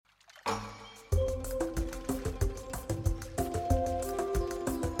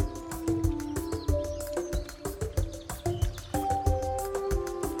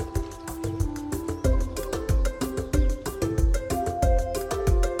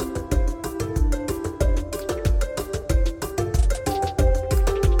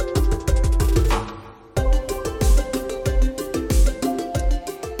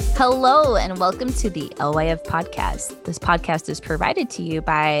Hello and welcome to the LYF podcast. This podcast is provided to you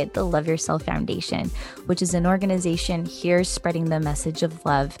by the Love Yourself Foundation, which is an organization here spreading the message of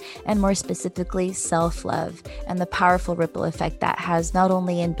love and more specifically self-love and the powerful ripple effect that has not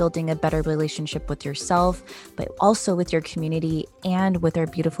only in building a better relationship with yourself, but also with your community and with our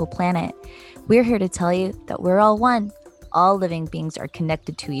beautiful planet. We're here to tell you that we're all one. All living beings are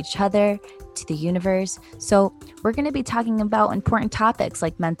connected to each other, to the universe. So we're going to be talking about important topics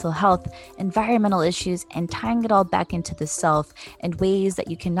like mental health, environmental issues, and tying it all back into the self in ways that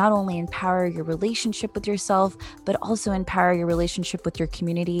you can not only empower your relationship with yourself, but also empower your relationship with your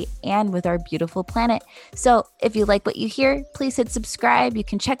community and with our beautiful planet. So if you like what you hear, please hit subscribe. You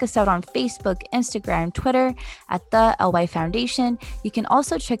can check us out on Facebook, Instagram, Twitter at the LY Foundation. You can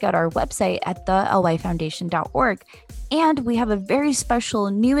also check out our website at thelyfoundation.org. And we have a very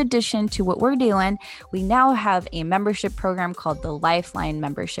special new addition to what we're doing. We now have a membership program called the Lifeline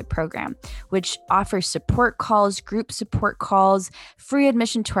Membership Program, which offers support calls, group support calls, free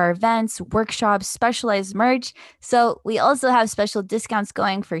admission to our events, workshops, specialized merch. So we also have special discounts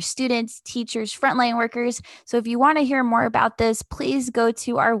going for students, teachers, frontline workers. So if you want to hear more about this, please go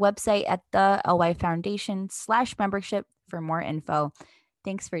to our website at the LY Foundation/membership for more info.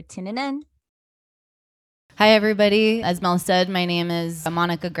 Thanks for tuning in. Hi, everybody. As Mel said, my name is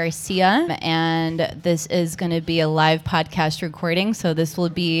Monica Garcia, and this is going to be a live podcast recording. So this will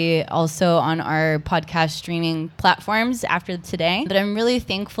be also on our podcast streaming platforms after today. But I'm really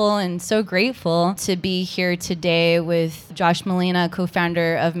thankful and so grateful to be here today with Josh Molina,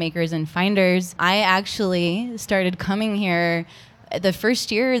 co-founder of Makers and Finders. I actually started coming here the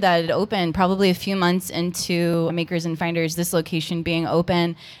first year that it opened, probably a few months into Makers and Finders, this location being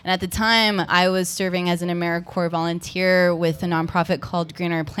open. And at the time, I was serving as an AmeriCorps volunteer with a nonprofit called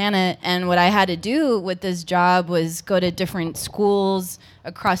Greener Planet. And what I had to do with this job was go to different schools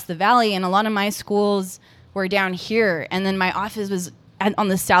across the valley. And a lot of my schools were down here. And then my office was on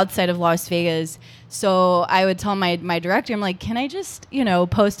the south side of Las Vegas. So I would tell my director, I'm like, can I just,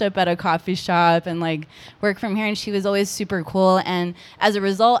 post up at a coffee shop and like work from here? And she was always super cool. And as a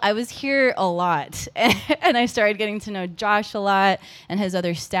result, I was here a lot. And I started getting to know Josh a lot and his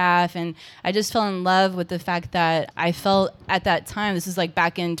other staff. And I just fell in love with the fact that I felt at that time, this is like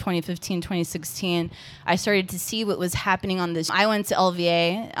back in 2015, 2016, I started to see what was happening on this. I went to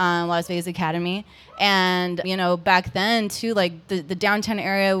LVA, Las Vegas Academy. And, back then too, like the downtown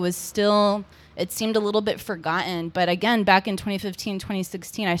area was still, it seemed a little bit forgotten. But again, back in 2015,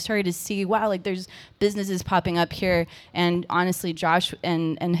 2016, I started to see, wow, like there's businesses popping up here. And honestly, Josh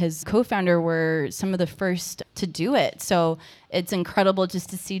and his co-founder were some of the first to do it. So it's incredible just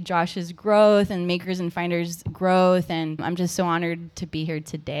to see Josh's growth and Makers and Finders growth. And I'm just so honored to be here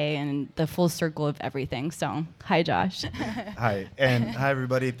today and the full circle of everything. So hi, Josh. Hi. And hi,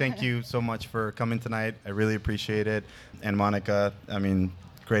 everybody. Thank you so much for coming tonight. I really appreciate it. And Monica,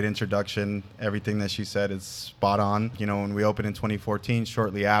 great introduction. Everything that she said is spot on. When we opened in 2014,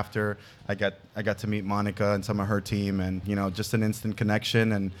 shortly after, I got to meet Monica and some of her team, and just an instant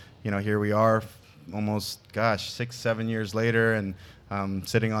connection. And here we are, almost 6-7 years later, and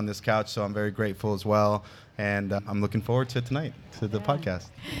sitting on this couch. So I'm very grateful as well, and I'm looking forward to tonight, to the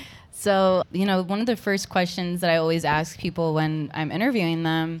podcast. So, one of the first questions that I always ask people when I'm interviewing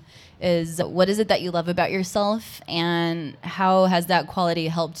them is, what is it that you love about yourself, and how has that quality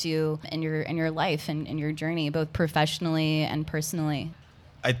helped you in your life and in your journey, both professionally and personally?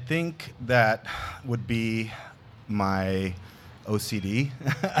 I think that would be my OCD.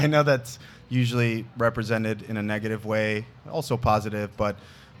 I know that's usually represented in a negative way, also positive, but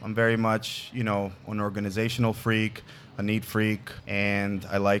I'm very much, an organizational freak, a neat freak, and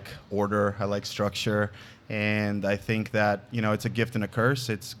I like order, I like structure, and I think that, it's a gift and a curse.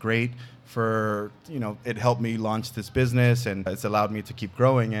 It's great for, it helped me launch this business, and it's allowed me to keep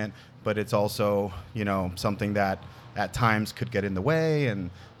growing it, but it's also, something that at times could get in the way and,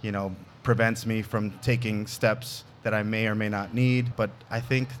 prevents me from taking steps that I may or may not need. But I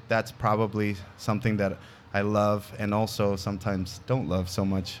think that's probably something that I love and also sometimes don't love so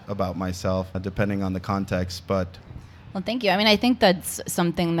much about myself, depending on the context. But well, thank you. I think that's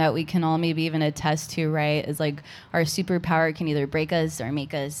something that we can all maybe even attest to, right? Is like our superpower can either break us or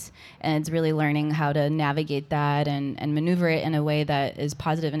make us. And it's really learning how to navigate that and maneuver it in a way that is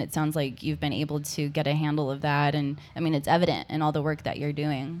positive. And it sounds like you've been able to get a handle of that. And it's evident in all the work that you're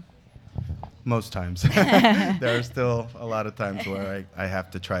doing. Most times. There are still a lot of times where I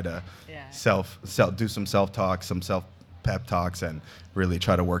have to try to do some self-talk, some self-pep talks, and really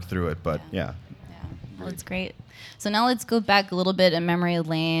try to work through it. But yeah. That's great. So now let's go back a little bit in memory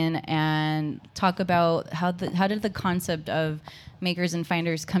lane and talk about how did the concept of Makers and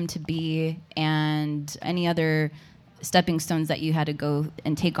Finders come to be, and any other stepping stones that you had to go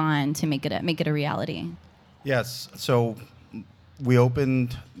and take on to make it a reality. Yes. So we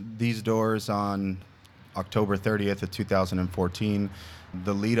opened these doors on October 30th of 2014.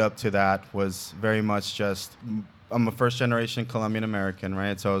 The lead up to that was very much just, I'm a first generation Colombian American,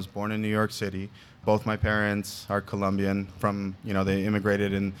 right? So I was born in New York City. Both my parents are Colombian from, they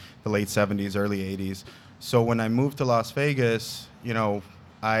immigrated in the late 70s, early 80s. So when I moved to Las Vegas,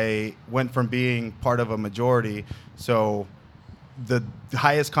 I went from being part of a majority. So the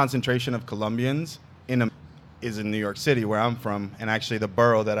highest concentration of Colombians is in New York City, where I'm from, and actually the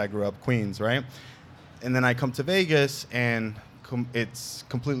borough that I grew up, Queens, right? And then I come to Vegas, and it's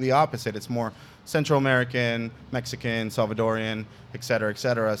completely opposite. It's more Central American, Mexican, Salvadorian, et cetera, et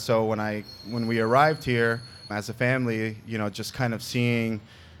cetera. So when we arrived here as a family, just kind of seeing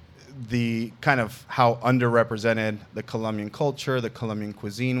the kind of how underrepresented the Colombian culture, the Colombian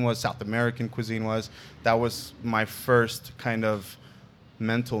cuisine was, South American cuisine was, that was my first kind of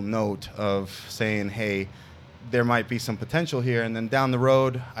mental note of saying, hey, there might be some potential here. And then down the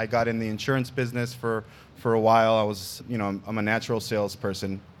road, I got in the insurance business for a while. I was, I'm a natural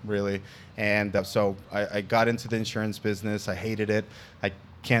salesperson, really. And so I got into the insurance business. I hated it. I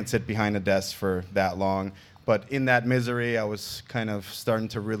can't sit behind a desk for that long. But in that misery, I was kind of starting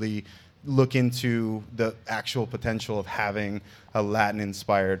to really look into the actual potential of having a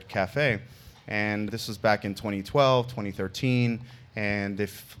Latin-inspired cafe. And this was back in 2012, 2013. And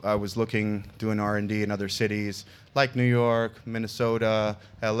if I was doing R&D in other cities like New York, Minnesota,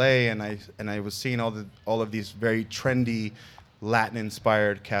 LA, and I was seeing all of these very trendy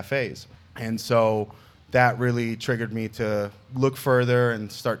Latin-inspired cafes. And so that really triggered me to look further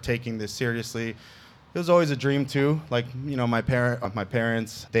and start taking this seriously. It was always a dream too. Like, my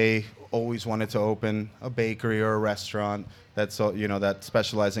parents, they always wanted to open a bakery or a restaurant that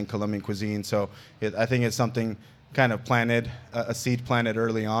specialized in Colombian cuisine. So I think it's something kind of a seed planted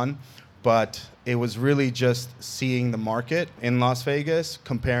early on. But it was really just seeing the market in Las Vegas,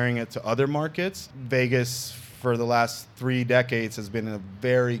 comparing it to other markets. Vegas, for the last 3 decades, has been a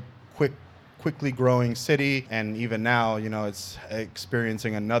very quickly growing city, and even now, it's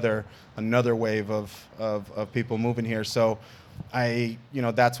experiencing another wave of people moving here. So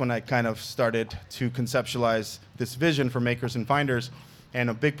that's when I kind of started to conceptualize this vision for Makers and Finders. And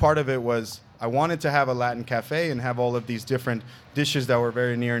a big part of it was I wanted to have a Latin cafe and have all of these different dishes that were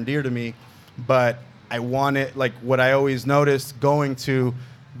very near and dear to me. But I wanted, like what I always noticed going to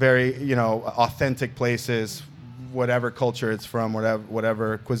very, authentic places, whatever culture it's from,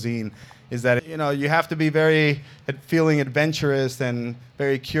 whatever cuisine, is that, you have to be feeling adventurous and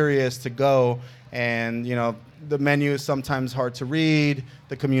very curious to go. And, the menu is sometimes hard to read.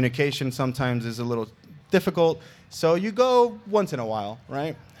 The communication sometimes is a little difficult. So you go once in a while,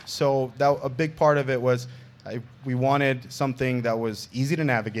 right? So a big part of it was we wanted something that was easy to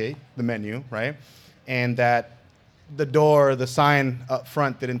navigate, the menu, right? And that the sign up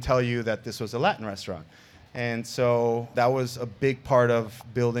front didn't tell you that this was a Latin restaurant. And so that was a big part of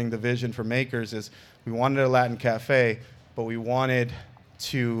building the vision for Makers. Is we wanted a Latin cafe, but we wanted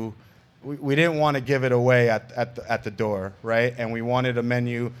to, we didn't want to give it away at the door, right? And we wanted a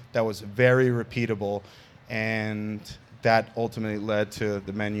menu that was very repeatable, and that ultimately led to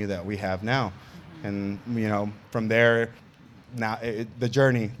the menu that we have now. And from there, now the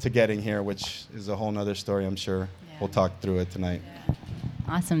journey to getting here, which is a whole nother story, I'm sure. Yeah. We'll talk through it tonight. Yeah.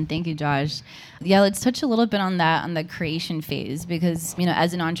 Awesome. Thank you, Josh. Yeah, let's touch a little bit on the creation phase, because,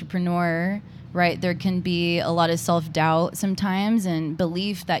 as an entrepreneur, right, there can be a lot of self-doubt sometimes and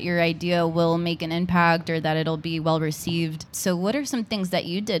belief that your idea will make an impact or that it'll be well received. So what are some things that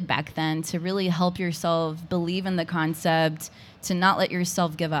you did back then to really help yourself believe in the concept, to not let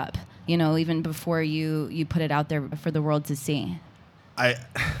yourself give up, even before you put it out there for the world to see?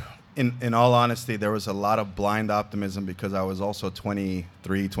 In all honesty, there was a lot of blind optimism because I was also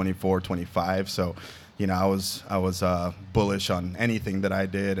 23, 24, 25. So, I was bullish on anything that I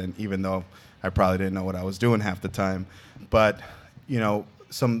did, and even though I probably didn't know what I was doing half the time. But,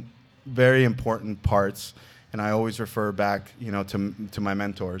 some very important parts, and I always refer back, to my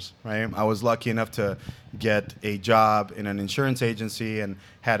mentors, right? I was lucky enough to get a job in an insurance agency and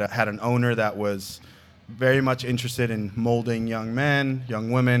had an owner that was very much interested in molding young men,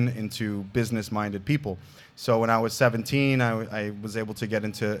 young women into business-minded people. So when I was 17, I was able to get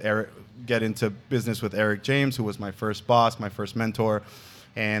into business with Eric James, who was my first boss, my first mentor.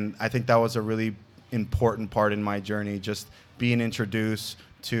 And I think that was a really important part in my journey, just being introduced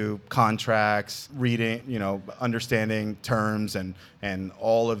to contracts, reading, understanding terms and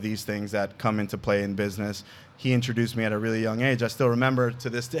all of these things that come into play in business. He introduced me at a really young age. I still remember to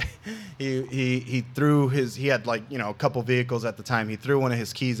this day, he threw he had a couple vehicles at the time. He threw one of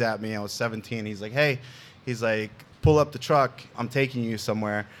his keys at me. I was 17. He's like, hey, pull up the truck. I'm taking you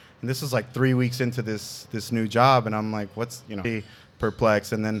somewhere. And this was like 3 weeks into this new job. And I'm like,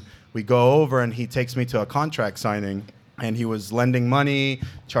 perplexed. And then we go over and he takes me to a contract signing. And he was lending money,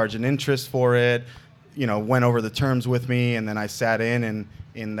 charging interest for it, went over the terms with me. And then I sat in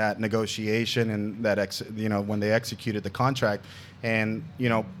that negotiation and that, when they executed the contract. And,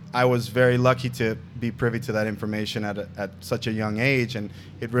 I was very lucky to be privy to that information at such a young age. And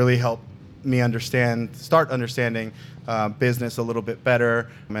it really helped me start understanding business a little bit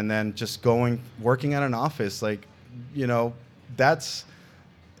better. And then just working at an office,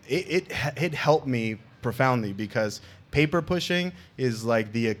 it helped me profoundly, because paper pushing is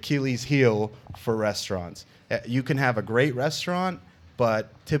like the Achilles heel for restaurants. You can have a great restaurant, but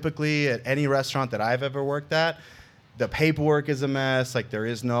typically at any restaurant that I've ever worked at, the paperwork is a mess. Like, there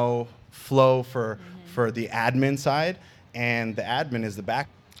is no flow for the admin side, and the admin is the back.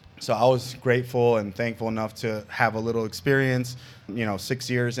 So I was grateful and thankful enough to have a little experience, 6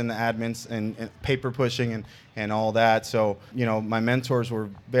 years in the admins and paper pushing and all that. So, my mentors were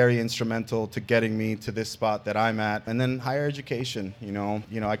very instrumental to getting me to this spot that I'm at. And then higher education,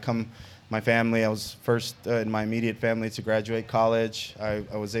 my family, I was first in my immediate family to graduate college. I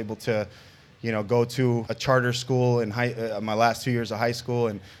was able to, go to a charter school in my last 2 years of high school,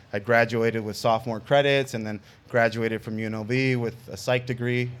 and I graduated with sophomore credits, and then graduated from UNLV with a psych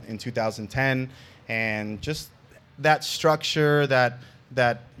degree in 2010. And just that structure, that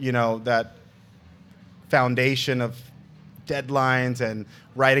foundation of deadlines and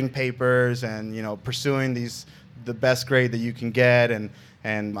writing papers and pursuing the best grade that you can get, and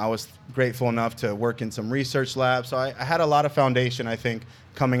I was grateful enough to work in some research labs. So I had a lot of foundation, I think,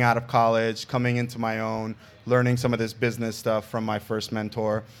 coming out of college, coming into my own, learning some of this business stuff from my first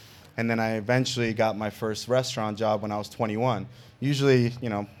mentor. And then I eventually got my first restaurant job when I was 21. Usually,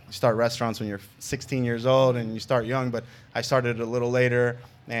 you start restaurants when you're 16 years old and you start young, but I started a little later,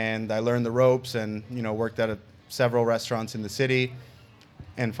 and I learned the ropes and, worked at several restaurants in the city.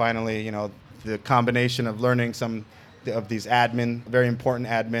 And finally, the combination of learning some of these very important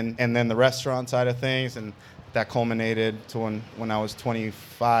admin, and then the restaurant side of things, and that culminated to when I was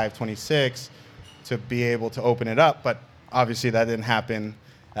 25, 26, to be able to open it up. But obviously that didn't happen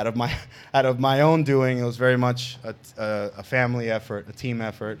out of my own doing. It was very much a family effort, a team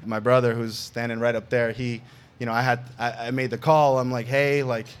effort. My brother, who's standing right up there, I made the call. I'm like, hey,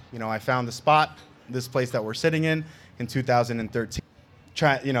 I found the spot, this place that we're sitting in 2013.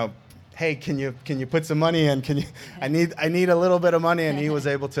 Hey, can you put some money in? I need a little bit of money. And he was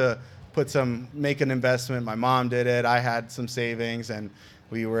able to make an investment. My mom did it. I had some savings, and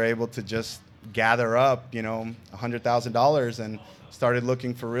we were able to just gather up, $100,000 and started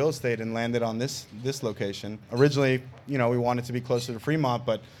looking for real estate, and landed on this location. Originally, we wanted to be closer to Fremont,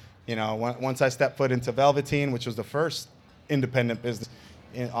 but once I stepped foot into Velveteen, which was the first independent business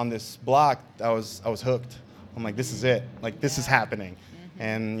on this block, I was hooked. I'm like, this is it. This is happening.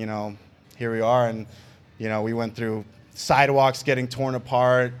 And here we are, and we went through sidewalks getting torn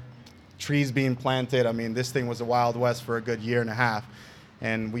apart, trees being planted. I mean, this thing was a Wild West for a good year and a half,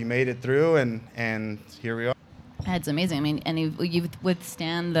 and we made it through, and here we are. It's amazing. I mean, and you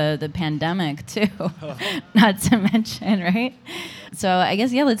withstand the pandemic too, not to mention, right? So I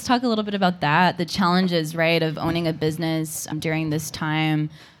guess, let's talk a little bit about that, the challenges, right, of owning a business during this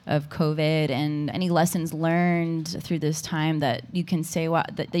time of COVID, and any lessons learned through this time that you can say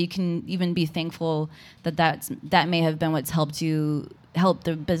that you can even be thankful that may have been what's helped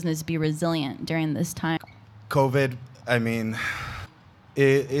the business be resilient during this time. COVID, I mean,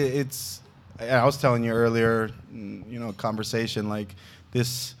 it's. I was telling you earlier, conversation,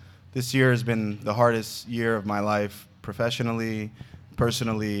 this year has been the hardest year of my life, professionally,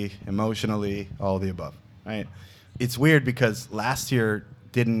 personally, emotionally, all of the above, right? It's weird because last year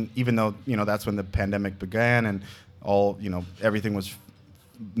even though, that's when the pandemic began and everything was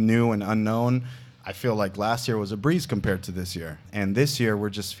new and unknown, I feel like last year was a breeze compared to this year. And this year we're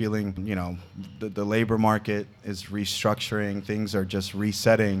just feeling, the labor market is restructuring, things are just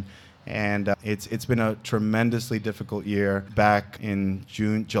resetting. And it's been a tremendously difficult year. Back in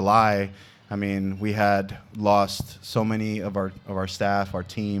July, I mean, we had lost so many of our staff, our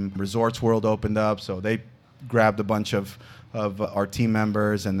team. Resorts World opened up, so they grabbed a bunch of our team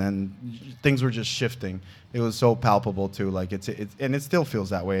members, and then things were just shifting. It was so palpable too. Like it's and it still feels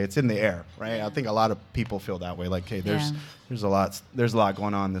that way. It's in the air, right? Yeah. I think a lot of people feel that way. Like, hey, Yeah. there's a lot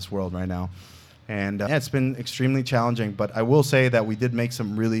going on in this world right now, and it's been extremely challenging. But I will say that we did make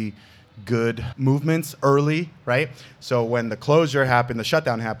some really good movements early, right? So when the closure happened, the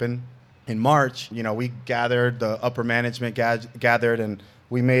shutdown happened in March, we gathered, the upper management gathered, and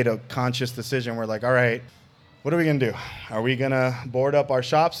we made a conscious decision. We're like, all right, what are we going to do? Are we going to board up our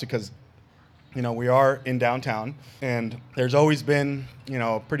shops? Because, we are in downtown, and there's always been,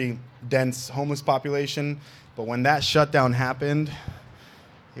 a pretty dense homeless population. But when that shutdown happened,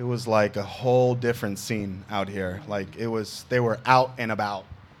 it was like a whole different scene out here. Like they were out and about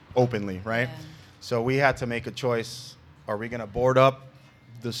openly, right? Yeah. So we had to make a choice. Are we going to board up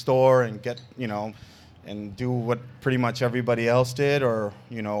the store and get, and do what pretty much everybody else did? Or,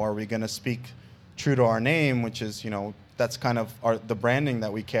 are we going to speak true to our name, which is, that's kind of the branding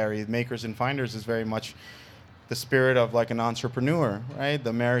that we carry. Makers and Finders is very much the spirit of like an entrepreneur, right? The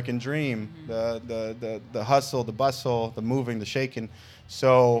American dream, the hustle, the bustle, the moving, the shaking.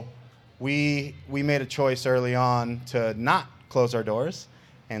 So we made a choice early on to not close our doors.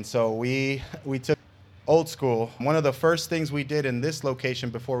 And so we took old school. One of the first things we did in this location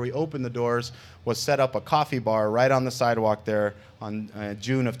before we opened the doors was set up a coffee bar right on the sidewalk there on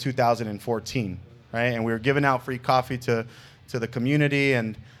June of 2014, right? And we were giving out free coffee to the community,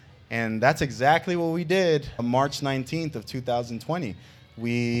 and that's exactly what we did on March 19th of 2020.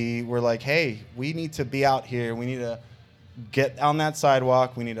 We were like, hey, we need to be out here. We need to get on that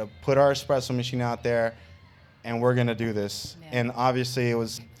sidewalk. We need to put our espresso machine out there, and we're going to do this. Yeah. And obviously it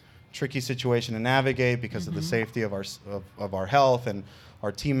was a tricky situation to navigate because of the safety of our health and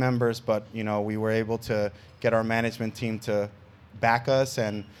our team members, but we were able to get our management team to back us,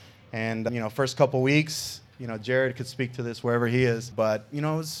 and first couple weeks, Jared could speak to this wherever he is, but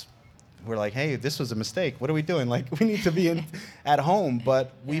we're like, hey, this was a mistake. What are we doing? Like, we need to be at home,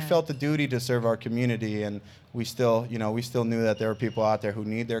 but we felt the duty to serve our community, and we still knew that there were people out there who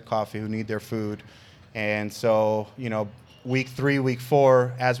need their coffee, who need their food. And so, week 3, week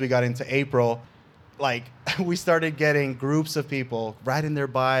 4, as we got into April, like we started getting groups of people riding their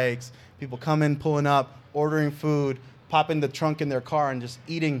bikes, people coming, pulling up, ordering food, popping the trunk in their car and just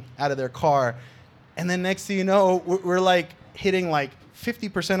eating out of their car. And then next thing you know, we're like hitting like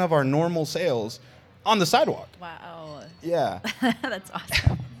 50% of our normal sales on the sidewalk. Wow. Yeah. That's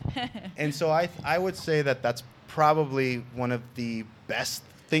awesome. And so I would say that that's probably one of the best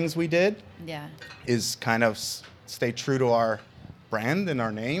things we did. Yeah. Is kind of stay true to our brand and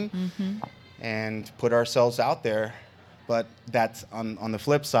our name and put ourselves out there. But that's on the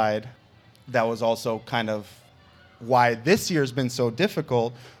flip side, that was also kind of why this year's been so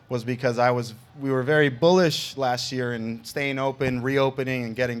difficult, was because we were very bullish last year in staying open, reopening,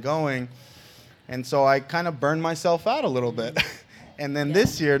 and getting going. And so I kind of burned myself out a little bit. And then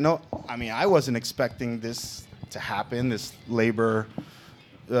this year, I wasn't expecting this to happen, this labor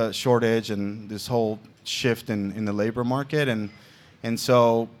shortage and this whole shift in the labor market. And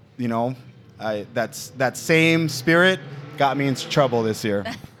so, that same spirit got me into trouble this year.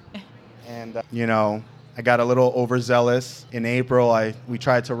 And, I got a little overzealous. In April, we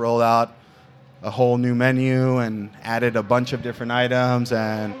tried to roll out a whole new menu and added a bunch of different items,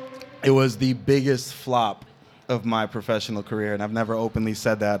 and it was the biggest flop of my professional career. And I've never openly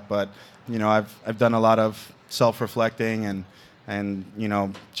said that, but I've done a lot of self-reflecting and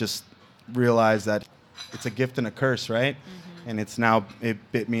just realized that it's a gift and a curse, right? And it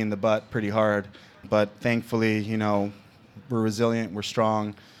bit me in the butt pretty hard. But thankfully, we're resilient, we're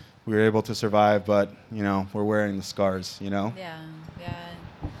strong. We were able to survive, but, we're wearing the scars, Yeah.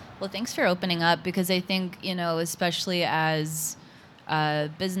 Well, thanks for opening up, because I think, especially as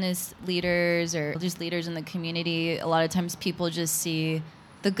business leaders or just leaders in the community, a lot of times people just see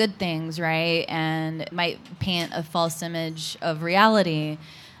the good things, right? And might paint a false image of reality.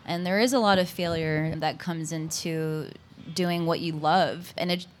 And there is a lot of failure that comes into doing what you love,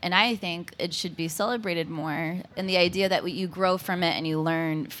 and I think it should be celebrated more, and the idea that you grow from it and you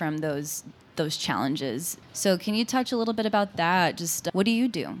learn from those challenges. So can you touch a little bit about that? Just what do you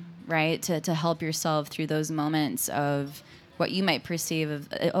do, right, to help yourself through those moments of what you might perceive of,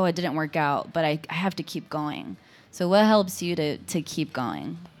 oh, it didn't work out, but I have to keep going. So what helps you to keep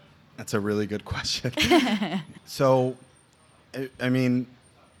going? That's a really good question. So, I'm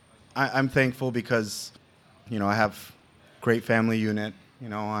thankful because, I have great family unit.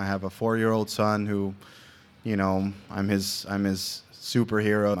 I have a 4-year-old son who, I'm his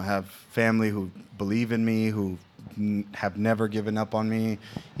superhero. I have family who believe in me, who have never given up on me,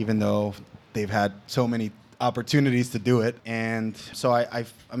 even though they've had so many opportunities to do it. And so I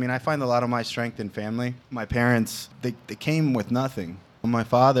find a lot of my strength in family. My parents, they came with nothing. My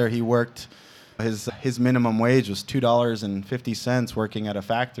father, he worked, his minimum wage was $2.50 working at a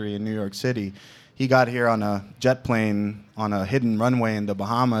factory in New York City. He got here on a jet plane on a hidden runway in the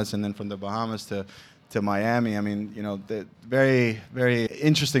Bahamas, and then from the Bahamas to Miami. I mean, the very, very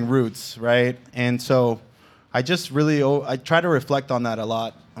interesting routes, right? And so I try to reflect on that a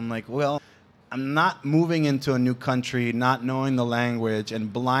lot. I'm like, well, I'm not moving into a new country, not knowing the language,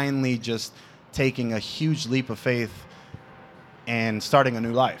 and blindly just taking a huge leap of faith and starting a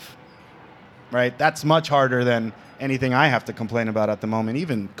new life, right? That's much harder than anything I have to complain about at the moment,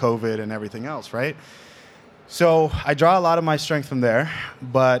 even COVID and everything else, right? So I draw a lot of my strength from there,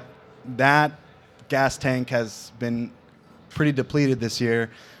 but that gas tank has been pretty depleted this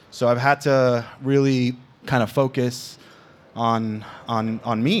year. So I've had to really kind of focus on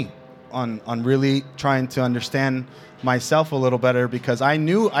me, on really trying to understand myself a little better, because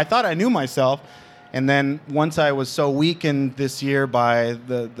I thought I knew myself. And then once I was so weakened this year by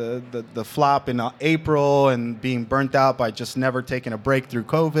the flop in April and being burnt out by just never taking a break through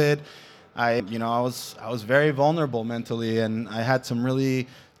COVID, I was very vulnerable mentally, and I had some really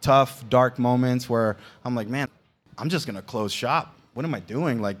tough, dark moments where I'm like, man, I'm just gonna close shop. What am I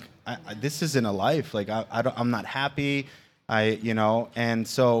doing? Like, this isn't a life. Like, I'm not happy. And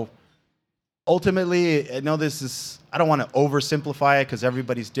so ultimately, I know I don't want to oversimplify it because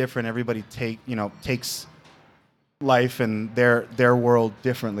everybody's different. Everybody takes life and their world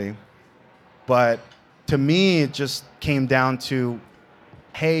differently. But to me, it just came down to,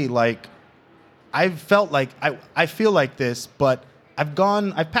 hey, like, I feel like this, but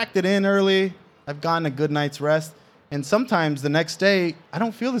I've packed it in early. I've gotten a good night's rest. And sometimes the next day, I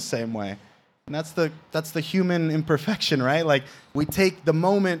don't feel the same way. And that's the human imperfection, right? Like, we take the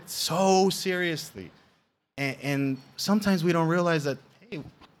moment so seriously. And sometimes we don't realize that, hey,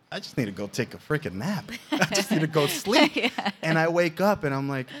 I just need to go take a freaking nap. I just need to go sleep. Yeah. And I wake up and I'm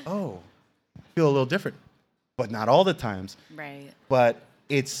like, oh, I feel a little different. But not all the times. Right. But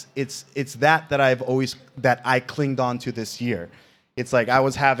it's that I clinged on to this year. It's like I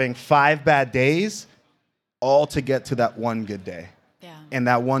was having 5 bad days all to get to that one good day. Yeah. And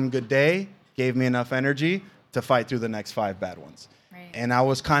that one good day gave me enough energy to fight through the next 5 bad ones. Right. And I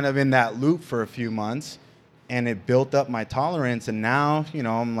was kind of in that loop for a few months, and it built up my tolerance. And now,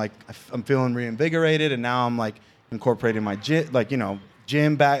 I'm feeling reinvigorated, and now I'm like incorporating my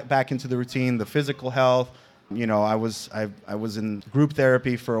gym back into the routine, the physical health. I was in group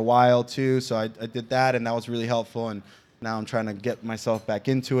therapy for a while too, so I did that, and that was really helpful. And now I'm trying to get myself back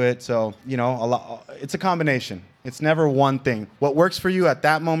into it. So, it's a combination. It's never one thing. What works for you at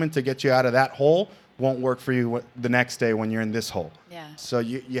that moment to get you out of that hole won't work for you the next day when you're in this hole. Yeah. So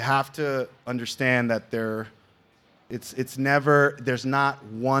you have to understand that there's not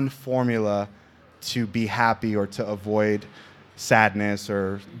one formula to be happy or to avoid sadness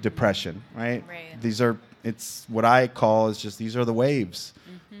or depression, right? Right. It's what I call these are the waves.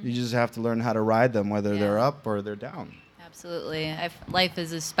 Mm-hmm. You just have to learn how to ride them, whether they're up or they're down. Absolutely. Life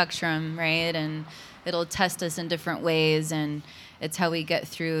is a spectrum, right? And it'll test us in different ways, and it's how we get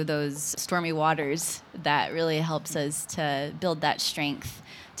through those stormy waters that really helps us to build that strength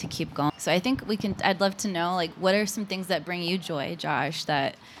to keep going. So I think I'd love to know, like, what are some things that bring you joy, Josh,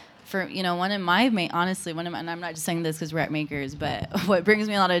 that for, one of my, and I'm not just saying this because we're at Makers, but what brings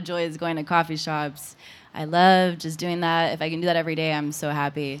me a lot of joy is going to coffee shops. I love just doing that. If I can do that every day, I'm so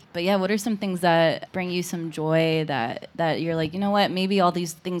happy. But yeah, what are some things that bring you some joy that you're like, you know what, maybe all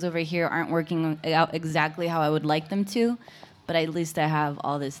these things over here aren't working out exactly how I would like them to, but at least I have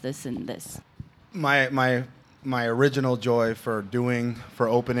all this, and this. My original joy for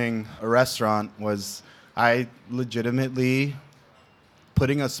opening a restaurant was I legitimately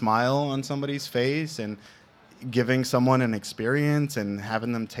putting a smile on somebody's face and giving someone an experience and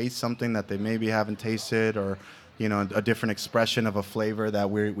having them taste something that they maybe haven't tasted, or a different expression of a flavor that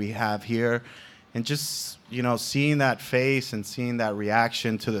we have here, and just seeing that face and seeing that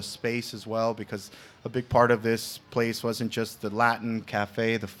reaction to the space as well, because a big part of this place wasn't just the Latin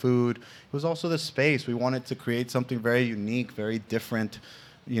cafe, the food, it was also the space. We wanted to create something very unique, very different,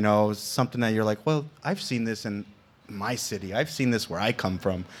 something that you're like, well, I've seen this in my city, I've seen this where I come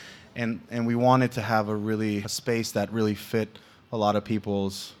from. And we wanted to have a space that really fit a lot of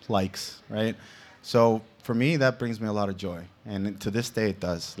people's likes, right? So for me, that brings me a lot of joy, and to this day it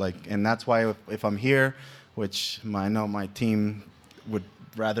does. And that's why if I'm here, which I know my team would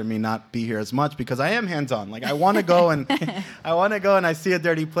rather me not be here as much because I am hands-on. Like I want to go and I see a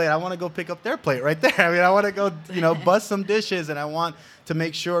dirty plate. I want to go pick up their plate right there. I mean, I want to go, bust some dishes, and I want to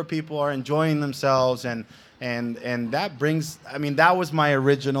make sure people are enjoying themselves. And that brings, I mean, that was my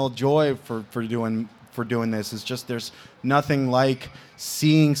original joy for doing this. Is just there's nothing like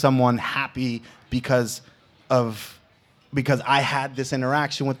seeing someone happy because I had this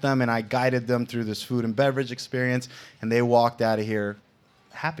interaction with them and I guided them through this food and beverage experience, and they walked out of here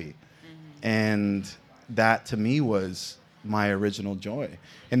happy. Mm-hmm. And that to me was my original joy,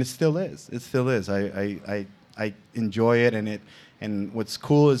 and it still is. I enjoy it, and what's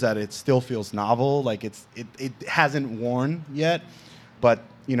cool is that it still feels novel. Like it hasn't worn yet, but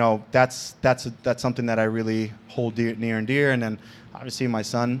that's something that I really hold near and dear. And then obviously my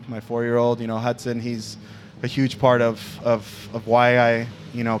son, my 4-year-old, Hudson, he's a huge part of why I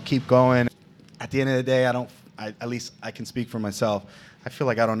keep going. At the end of the day, at least I can speak for myself. I feel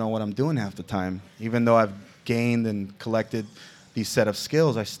like I don't know what I'm doing half the time. Even though I've gained and collected these set of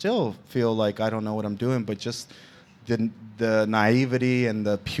skills, I still feel like I don't know what I'm doing. But just the naivety and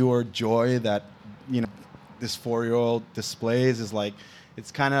the pure joy that this 4-year-old displays is like,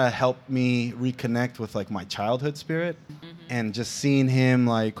 it's kind of helped me reconnect with like my childhood spirit. Mm-hmm. And just seeing him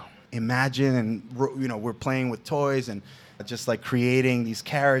like imagine, and we're playing with toys and just like creating these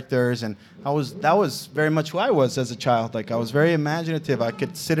characters, and that was very much who I was as a child. Like I was very imaginative. I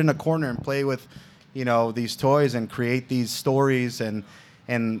could sit in a corner and play with these toys and create these stories, and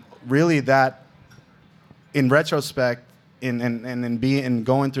really that in retrospect in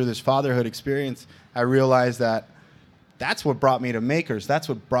going through this fatherhood experience, I realized that that's what brought me to Makers. That's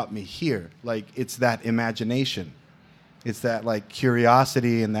what brought me here. Like it's that imagination. It's that like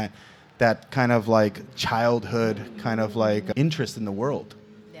curiosity and that kind of like childhood kind of like interest in the world.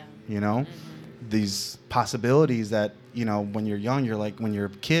 Yeah. Mm-hmm. These possibilities that, when you're young, you're like, when you're a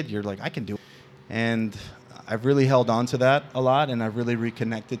kid, you're like, I can do it. And I've really held on to that a lot, and I've really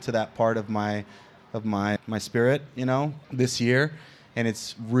reconnected to that part of my spirit, this year. And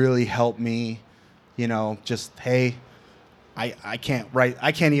it's really helped me, just, hey, I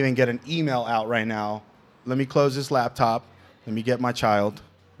can't even get an email out right now. Let me close this laptop. Let me get my child.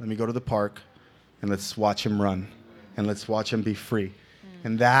 Let me go to the park, and let's watch him run, and let's watch him be free. Mm.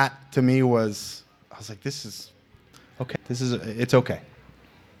 And that, to me, I was like, this is okay. It's okay.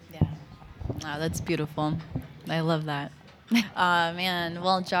 Yeah. Wow, that's beautiful. I love that. Man,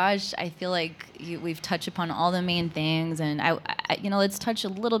 well, Josh, I feel like we've touched upon all the main things, and I let's touch a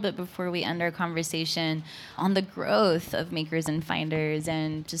little bit before we end our conversation on the growth of Makers and Finders,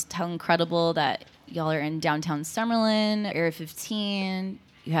 and just how incredible that y'all are in downtown Summerlin, Area 15.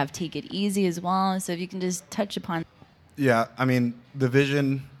 You have Take It Easy as well. So if you can just touch upon. Yeah, I mean, the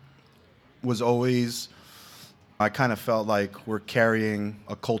vision was always, I kind of felt like we're carrying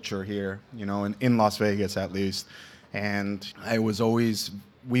a culture here, in Las Vegas at least. And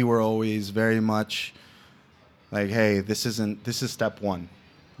we were always very much like, hey, this is step one,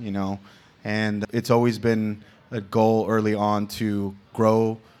 and it's always been a goal early on to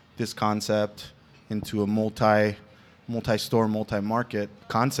grow this concept into a multi-store, multi-market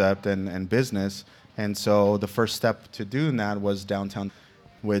concept and business. And so the first step to doing that was downtown,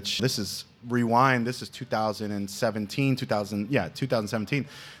 which this is 2017.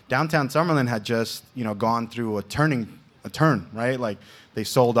 Downtown Summerlin had just, gone through a turn, right? Like they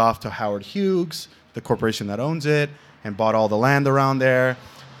sold off to Howard Hughes, the corporation that owns it, and bought all the land around there.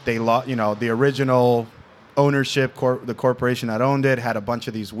 They the original ownership, the corporation that owned it had a bunch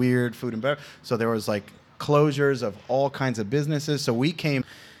of these weird food and beverage. So there was like closures of all kinds of businesses. So we came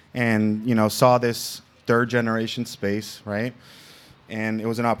and, saw this third generation space, right? And it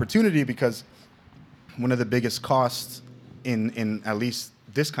was an opportunity because one of the biggest costs in at least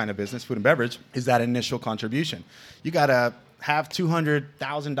this kind of business, food and beverage, is that initial contribution. You got to have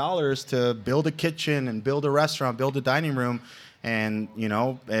 $200,000 to build a kitchen and build a restaurant, build a dining room, and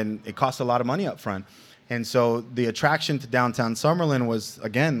it costs a lot of money up front. And so the attraction to downtown Summerlin was,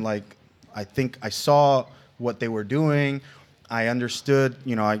 again, like, I think I saw what they were doing. I understood,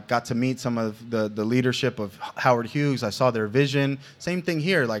 I got to meet some of the leadership of Howard Hughes. I saw their vision. Same thing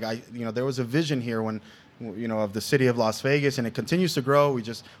here. Like there was a vision here when, of the city of Las Vegas, and it continues to grow.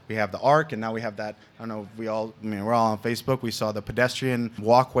 We have the Arc, and now we have that. I don't know if we're all on Facebook. We saw the pedestrian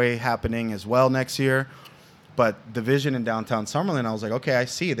walkway happening as well next year. But the vision in downtown Summerlin, I was like, okay, I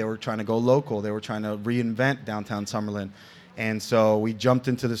see. They were trying to go local. They were trying to reinvent downtown Summerlin. And so we jumped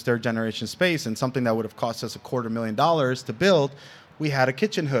into this third generation space, and something that would have cost us $250,000 to build, we had a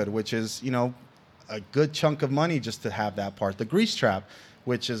kitchen hood, which is, a good chunk of money just to have that part. The grease trap,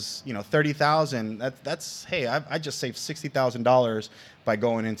 which is, $30,000. That's hey, I just saved $60,000 by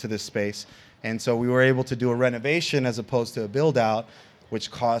going into this space. And so we were able to do a renovation as opposed to a build out, which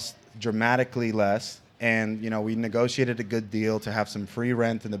cost dramatically less. And, we negotiated a good deal to have some free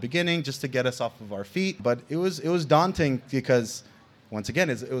rent in the beginning just to get us off of our feet. But it was daunting because, once again,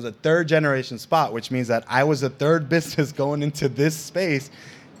 it was a third generation spot, which means that I was the third business going into this space.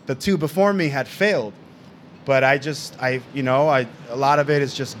 The two before me had failed. But a lot of it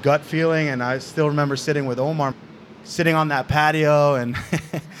is just gut feeling. And I still remember sitting with Omar, sitting on that patio and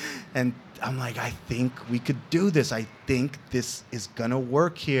and I'm like, I think we could do this. I think this is going to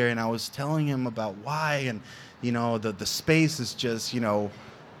work here. And I was telling him about why. And, the space is just,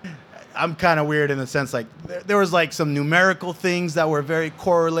 I'm kind of weird in the sense, like, there was, like, some numerical things that were very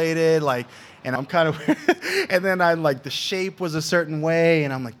correlated, like, and I'm kind of weird. And then I'm like, the shape was a certain way.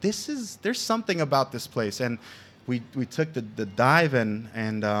 And I'm like, there's something about this place. And we took the dive and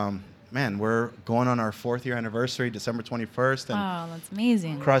man, we're going on our 4th year anniversary, December 21st. And oh, that's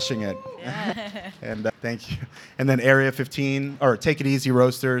amazing. Crushing it. Yeah. And thank you. And then Area 15, or Take It Easy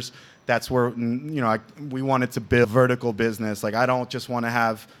Roasters, that's where, we wanted to build vertical business. Like, I don't just want to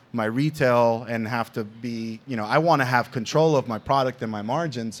have my retail and have to be, I want to have control of my product and my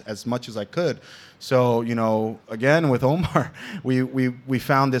margins as much as I could. So, again, with Omar, we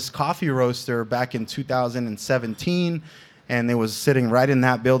found this coffee roaster back in 2017. And it was sitting right in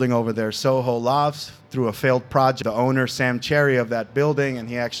that building over there, Soho Lofts, through a failed project. The owner, Sam Cherry, of that building, and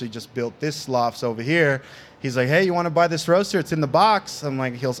he actually just built this lofts over here. He's like, hey, you want to buy this roaster? It's in the box. I'm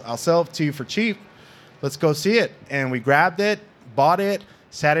like, I'll sell it to you for cheap. Let's go see it. And we grabbed it, bought it,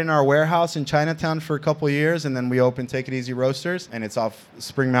 sat in our warehouse in Chinatown for a couple of years, and then we opened Take It Easy Roasters, and it's off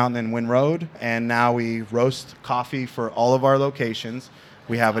Spring Mountain and Wynn Road. And now we roast coffee for all of our locations.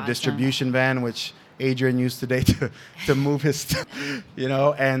 We have a distribution van, which Adrian used today to move his stuff,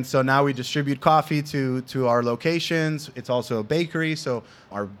 and so now we distribute coffee to our locations. It's also a bakery, so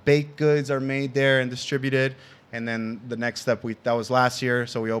our baked goods are made there and distributed. And then the next step, that was last year,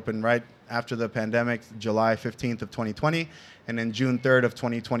 so we opened right after the pandemic, July 15th of 2020, and then June 3rd of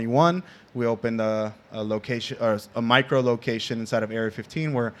 2021, we opened a location, or a micro location inside of Area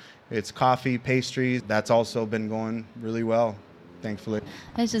 15 where it's coffee, pastries. That's also been going really well, thankfully.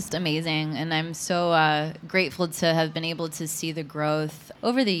 That's just amazing. And I'm so grateful to have been able to see the growth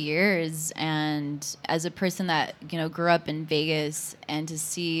over the years. And as a person that, grew up in Vegas, and to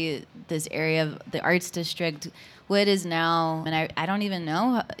see this area of the arts district, what it is now, and I don't even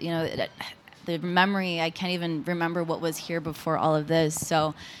know, the memory, I can't even remember what was here before all of this.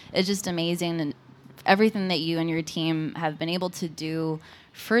 So it's just amazing. And everything that you and your team have been able to do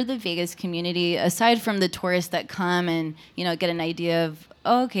for the Vegas community, aside from the tourists that come and, get an idea of,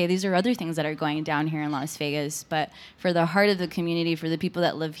 oh, okay, these are other things that are going down here in Las Vegas. But for the heart of the community, for the people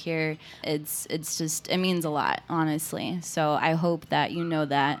that live here, it means a lot, honestly. So I hope that you know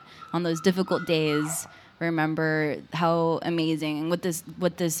that on those difficult days, remember how amazing and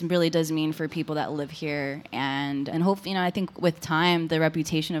what this really does mean for people that live here. And hope, I think with time, the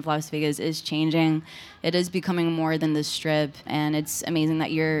reputation of Las Vegas is changing. It is becoming more than the Strip, and it's amazing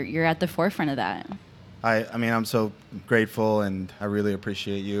that you're at the forefront of that. I mean, I'm so grateful, and I really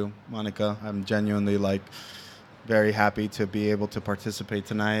appreciate you, Monica. I'm genuinely very happy to be able to participate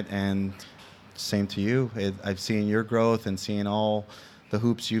tonight, and same to you. I've seen your growth and seen all the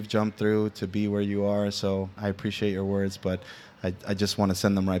hoops you've jumped through to be where you are. So I appreciate your words, but I just want to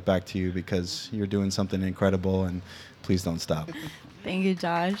send them right back to you because you're doing something incredible, and please don't stop. Thank you,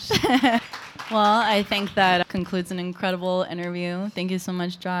 Josh. Well, I think that concludes an incredible interview. Thank you so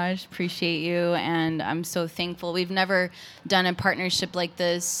much, Josh. Appreciate you, and I'm so thankful. We've never done a partnership like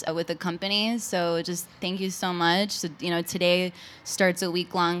this with a company, so just thank you so much. So, today starts a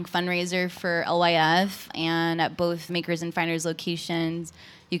week-long fundraiser for LYF, and at both Makers and Finders locations,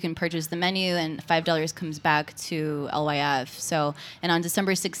 you can purchase the menu, and $5 comes back to LYF. So, and on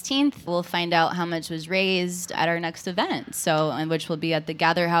December 16th, we'll find out how much was raised at our next event. So, and which will be at the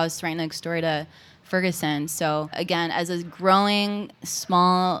Gather House right next door to Ferguson. So, again, as a growing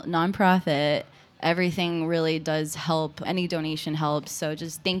small nonprofit, everything really does help. Any donation helps. So,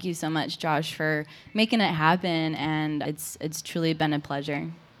 just thank you so much, Josh, for making it happen. And it's truly been a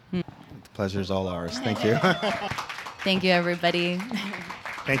pleasure. The pleasure's all ours. Thank you. Thank you, everybody.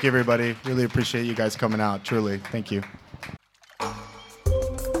 Thank you, everybody. Really appreciate you guys coming out. Truly. Thank you.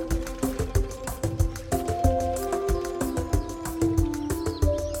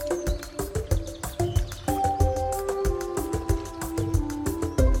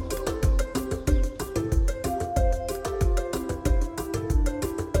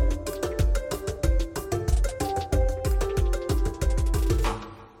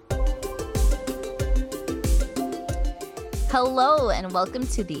 Hello, and welcome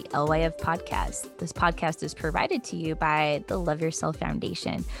to the LYF podcast. This podcast is provided to you by the Love Yourself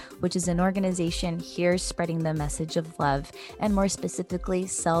Foundation, which is an organization here spreading the message of love, and more specifically,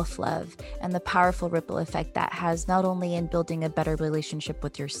 self-love, and the powerful ripple effect that has not only in building a better relationship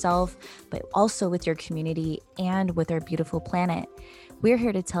with yourself, but also with your community and with our beautiful planet. We're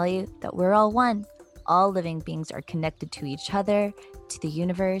here to tell you that we're all one. All living beings are connected to each other, to the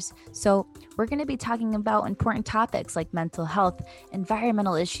universe. So we're going to be talking about important topics like mental health,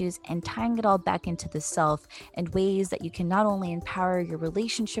 environmental issues, and tying it all back into the self and ways that you can not only empower your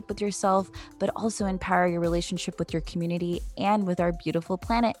relationship with yourself, but also empower your relationship with your community and with our beautiful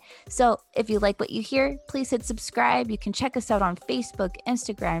planet. So if you like what you hear, please hit subscribe. You can check us out on Facebook,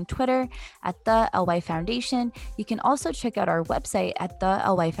 Instagram, Twitter at the LY Foundation. You can also check out our website at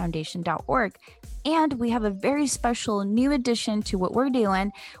thelyfoundation.org. And we have a very special new addition to what we're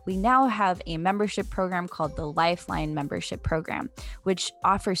doing. We now have a membership program called the Lifeline Membership Program, which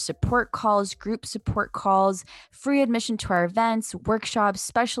offers support calls, group support calls, free admission to our events, workshops,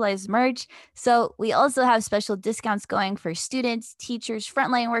 specialized merch. So we also have special discounts going for students, teachers,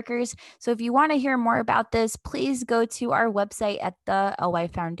 frontline workers. So if you want to hear more about this, please go to our website at the LY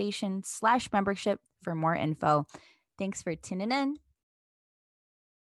Foundation /membership for more info. Thanks for tuning in.